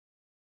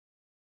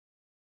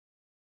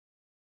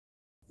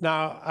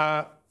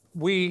Now,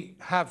 we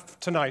have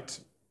tonight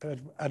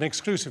an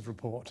exclusive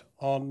report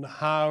on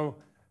how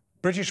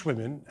British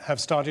women have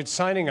started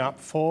signing up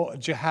for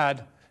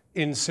jihad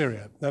in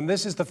Syria. And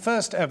this is the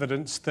first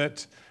evidence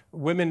that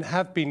women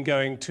have been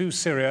going to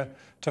Syria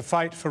to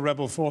fight for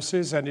rebel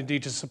forces and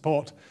indeed to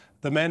support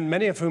the men,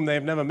 many of whom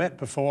they've never met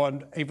before,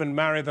 and even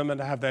marry them and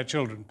have their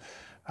children.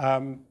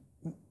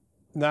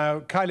 Now,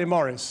 Kylie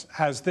Morris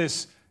has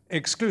this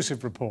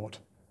exclusive report.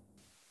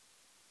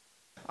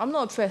 I'm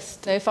not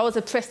oppressed. If I was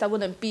oppressed, I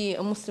wouldn't be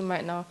a Muslim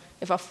right now.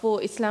 If I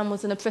thought Islam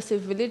was an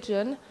oppressive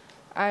religion,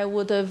 I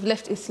would have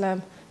left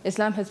Islam.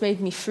 Islam has made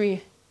me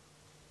free.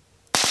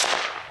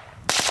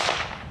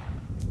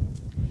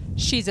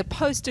 She's a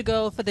poster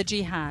girl for the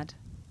jihad.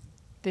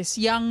 This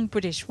young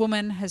British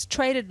woman has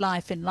traded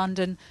life in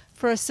London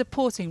for a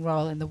supporting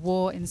role in the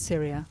war in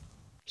Syria.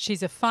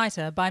 She's a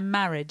fighter by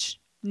marriage,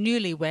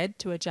 newlywed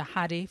to a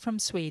jihadi from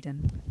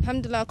Sweden.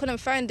 Alhamdulillah, I couldn't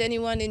find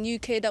anyone in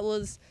UK that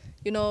was,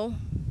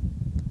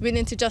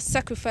 willing to just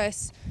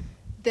sacrifice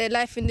their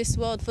life in this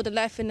world for the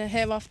life in the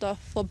hereafter,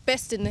 for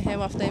best in the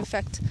hereafter, in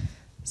fact.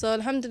 So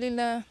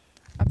alhamdulillah,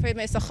 I prayed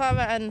my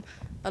istikhara and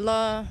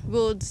Allah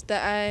willed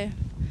that I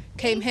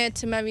came here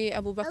to marry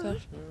Abu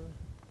Bakr.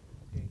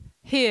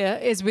 Here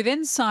is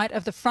within sight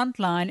of the front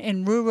line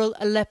in rural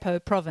Aleppo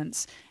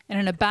province, in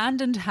an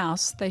abandoned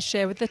house they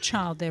share with the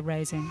child they're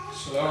raising.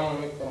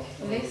 What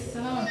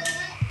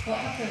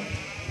happened?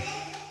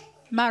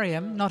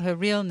 Mariam, not her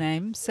real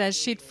name, says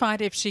she'd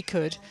fight if she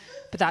could,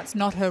 but that's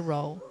not her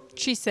role.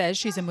 She says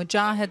she's a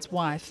mujahid's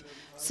wife,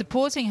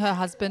 supporting her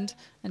husband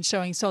and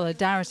showing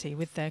solidarity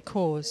with their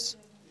cause.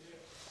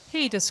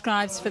 He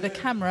describes for the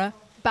camera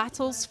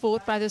battles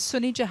fought by the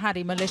Sunni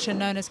jihadi militia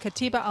known as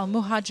Katiba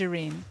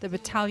al-Muhajirin, the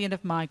battalion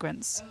of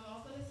migrants.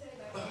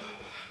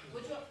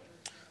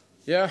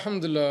 Yeah,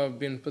 alhamdulillah, I've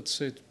been put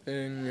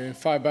in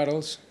 5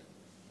 battles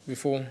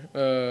before.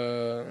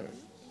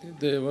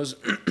 There was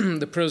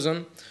the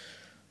prison,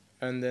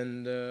 and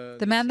then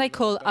the man they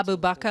call Abu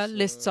Bakr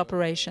lists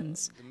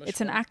operations.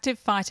 It's an active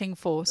fighting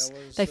force.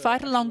 They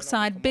fight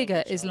alongside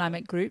bigger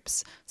Islamic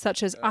groups,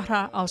 such as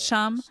Ahrar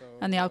al-Sham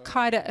and the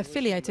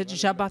al-Qaeda-affiliated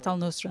Jabhat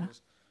al-Nusra.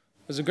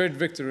 It was a great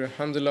victory,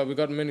 alhamdulillah. We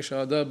got many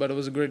shahada, but it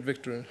was a great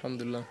victory,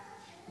 alhamdulillah.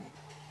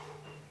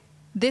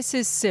 This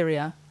is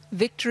Syria.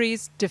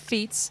 Victories,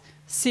 defeats,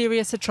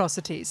 serious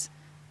atrocities.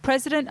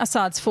 President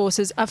Assad's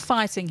forces are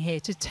fighting here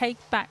to take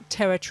back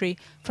territory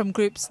from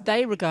groups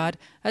they regard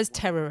as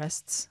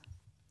terrorists.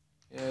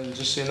 Yeah,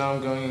 just say now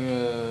I'm going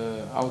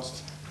out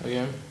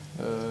again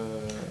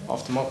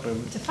after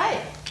Maghrib. To fight?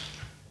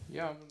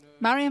 Yeah.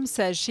 Mariam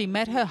says she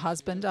met her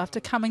husband after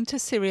coming to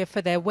Syria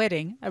for their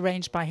wedding,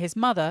 arranged by his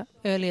mother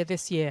earlier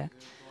this year.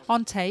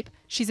 On tape,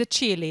 she's a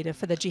cheerleader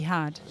for the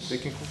jihad.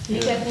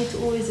 You don't need to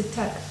always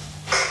attack.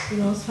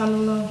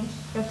 SubhanAllah,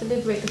 you have to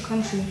liberate the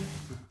country.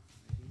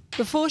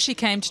 Before she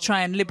came to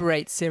try and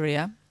liberate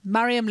Syria,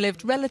 Mariam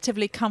lived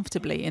relatively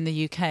comfortably in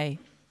the UK.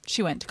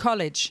 She went to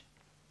college.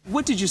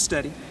 What did you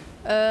study?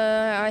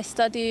 I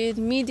studied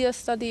media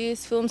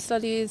studies, film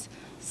studies,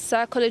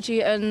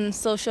 psychology and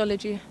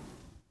sociology.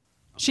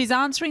 She's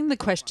answering the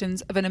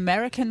questions of an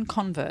American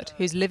convert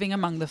who's living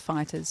among the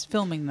fighters,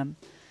 filming them.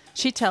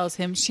 She tells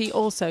him she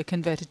also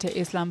converted to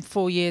Islam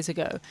 4 years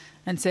ago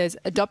and says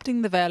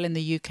adopting the veil in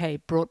the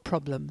UK brought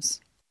problems.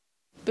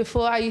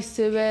 Before I used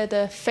to wear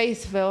the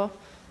face veil,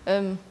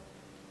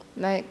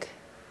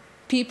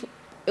 people,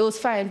 it was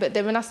fine, but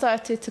then when I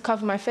started to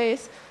cover my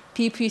face,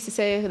 people used to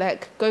say,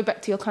 go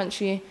back to your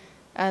country,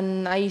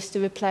 and I used to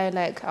reply,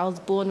 I was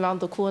born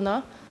round the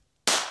corner.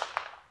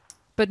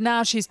 But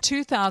now she's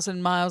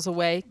 2,000 miles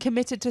away,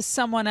 committed to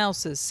someone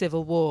else's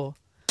civil war.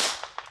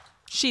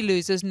 She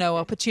loses no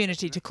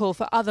opportunity to call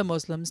for other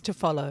Muslims to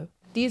follow.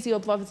 These are your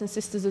brothers and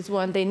sisters as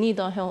well, and they need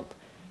our help.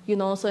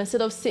 So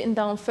instead of sitting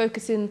down,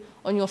 focusing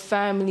on your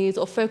families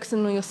or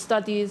focusing on your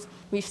studies,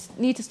 we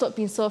need to stop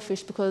being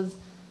selfish because,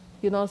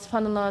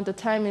 subhanAllah, the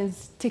time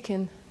is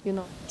ticking,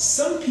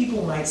 Some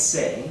people might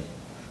say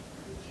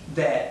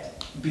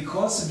that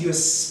because of your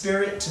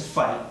spirit to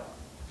fight,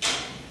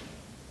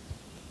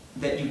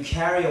 that you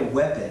carry a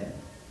weapon,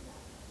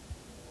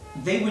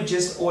 they would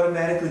just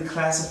automatically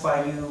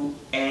classify you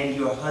and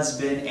your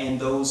husband and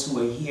those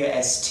who are here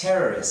as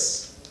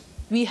terrorists.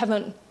 We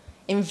haven't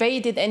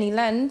invaded any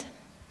land,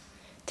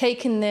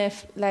 taken their,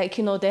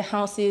 their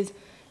houses,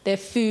 their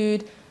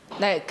food,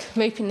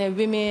 raping their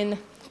women,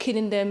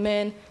 killing their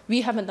men.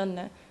 We haven't done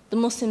that. The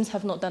Muslims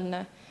have not done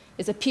that.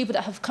 It's the people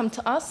that have come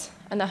to us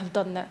and that have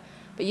done that.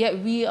 But yet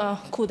we are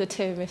called the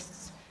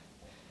terrorists.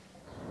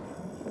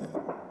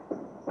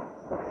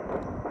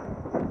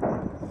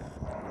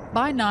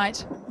 By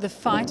night, the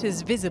fight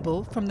is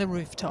visible from the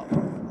rooftop.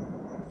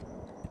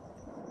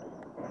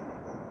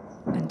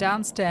 And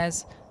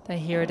downstairs, they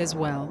hear it as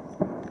well.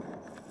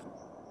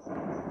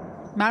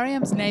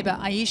 Mariam's neighbour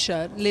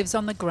Aisha lives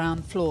on the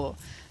ground floor.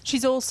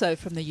 She's also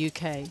from the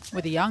UK,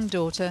 with a young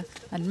daughter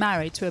and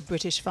married to a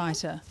British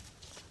fighter.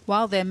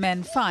 While their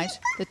men fight,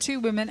 the 2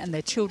 women and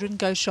their children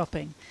go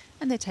shopping,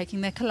 and they're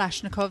taking their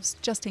Kalashnikovs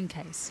just in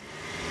case.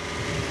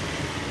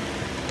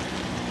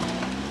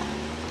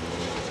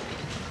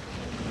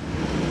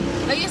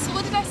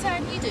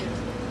 side you do?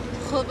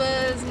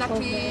 Covers,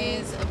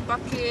 nappies, a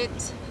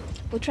bucket.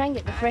 We'll try and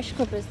get the fresh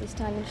covers this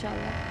time,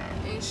 inshallah.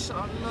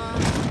 Inshallah.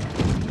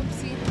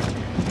 Oopsie.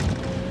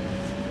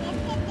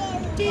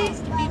 These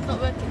beef not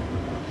working.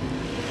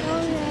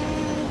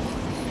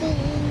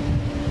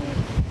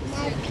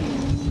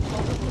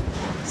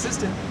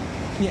 Sister,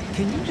 yeah,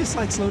 can you just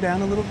like slow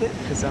down a little bit?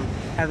 Because I'm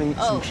having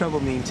some trouble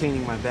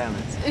maintaining my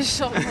balance.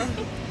 Inshallah.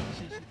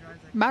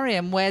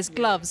 Mariam wears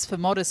gloves for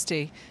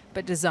modesty,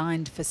 but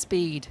designed for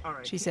speed.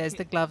 She says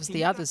the gloves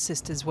the other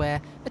sisters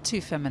wear are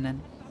too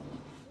feminine.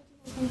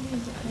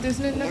 There's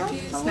no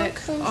nappies, like,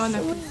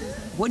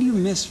 nappies. What do you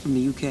miss from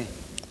the UK?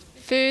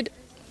 Food,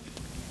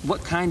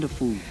 What kind of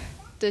food?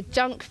 the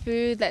junk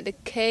food, like the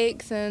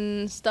cakes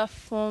and stuff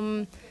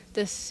from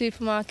the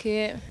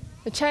supermarket,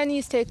 the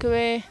Chinese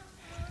takeaway,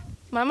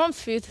 my mum's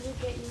food.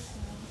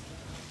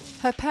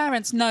 Her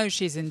parents know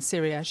she's in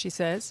Syria, she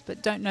says,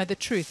 but don't know the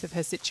truth of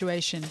her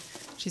situation.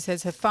 She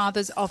says her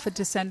father's offered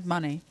to send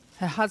money.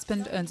 Her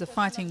husband earns a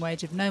fighting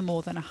wage of no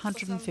more than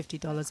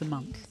 $150 a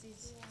month.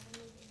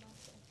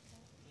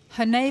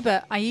 Her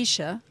neighbour,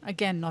 Aisha,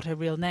 again not her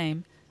real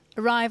name,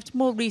 arrived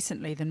more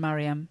recently than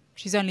Mariam.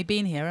 She's only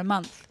been here a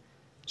month.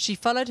 She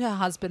followed her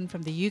husband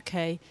from the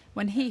UK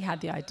when he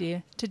had the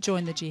idea to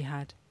join the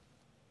jihad.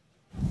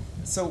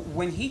 So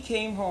when he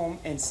came home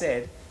and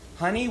said,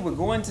 honey, we're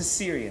going to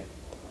Syria,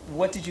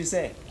 what did you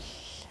say?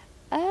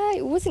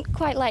 It wasn't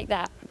quite like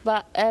that,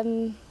 but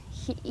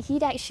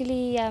he'd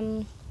actually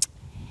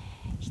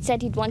he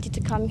said he'd wanted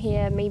to come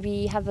here,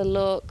 maybe have a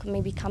look,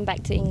 maybe come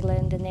back to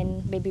England, and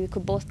then maybe we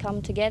could both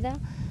come together.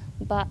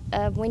 But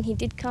when he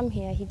did come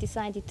here, he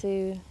decided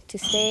to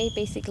stay,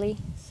 basically.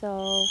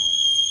 So,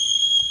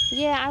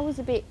 yeah, I was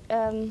a bit,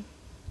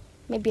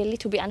 maybe a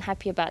little bit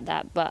unhappy about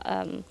that, but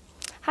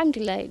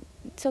alhamdulillah,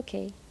 it's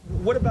okay.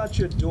 What about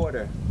your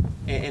daughter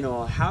and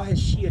all? How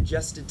has she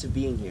adjusted to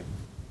being here?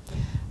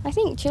 I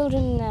think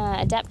children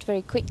adapt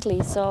very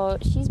quickly, so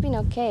she's been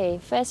okay.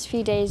 First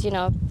few days, you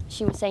know,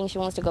 she was saying she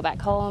wants to go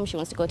back home, she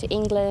wants to go to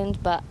England,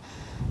 but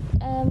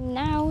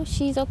now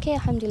she's okay,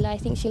 alhamdulillah. I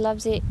think she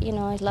loves it, you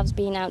know, loves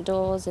being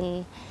outdoors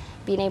and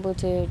being able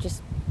to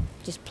just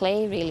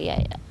play,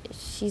 really.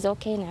 She's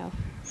okay now.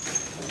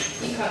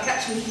 You can't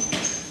catch me.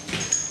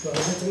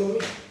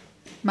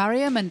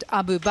 Mariam and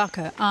Abu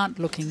Bakr aren't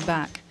looking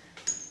back.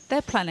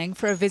 They're planning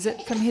for a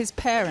visit from his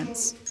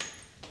parents.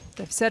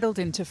 They've settled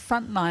into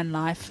frontline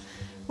life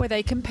where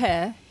they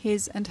compare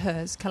his and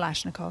hers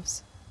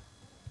Kalashnikovs.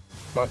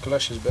 My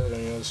Kalash is better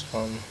than yours.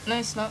 No,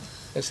 it's not.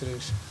 Yes, it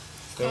is.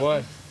 Then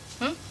why?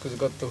 Because it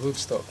got the hood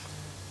stock.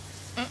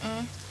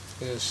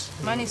 Yes.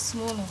 Mine is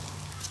smaller.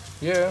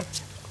 Yeah,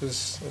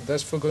 because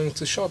that's for going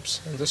to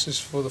shops and this is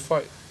for the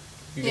fight.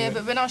 Yeah,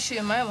 but when I'm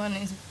shooting my one,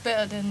 it's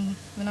better than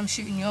when I'm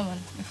shooting your one.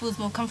 It feels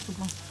more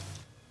comfortable.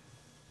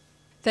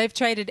 They've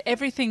traded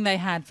everything they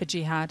had for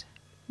jihad.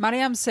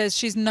 Mariam says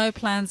she's no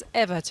plans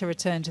ever to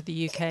return to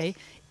the UK,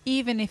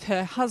 even if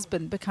her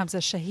husband becomes a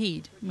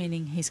shaheed,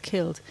 meaning he's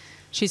killed.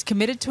 She's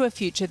committed to a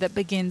future that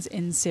begins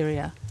in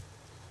Syria.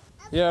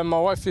 Yeah, my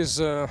wife is,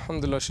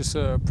 alhamdulillah, she's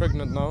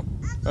pregnant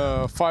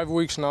now, 5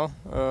 weeks now.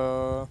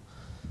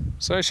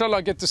 So inshallah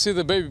I get to see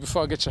the baby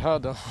before I get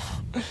Jihad.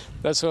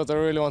 That's what I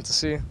really want to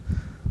see.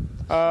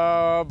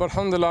 But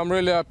alhamdulillah, I'm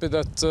really happy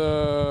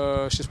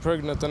that she's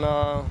pregnant and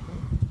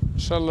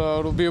inshallah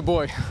it'll be a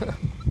boy.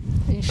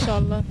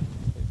 Inshallah.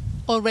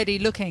 Already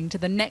looking to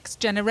the next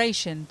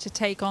generation to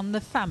take on the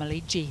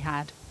family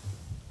jihad.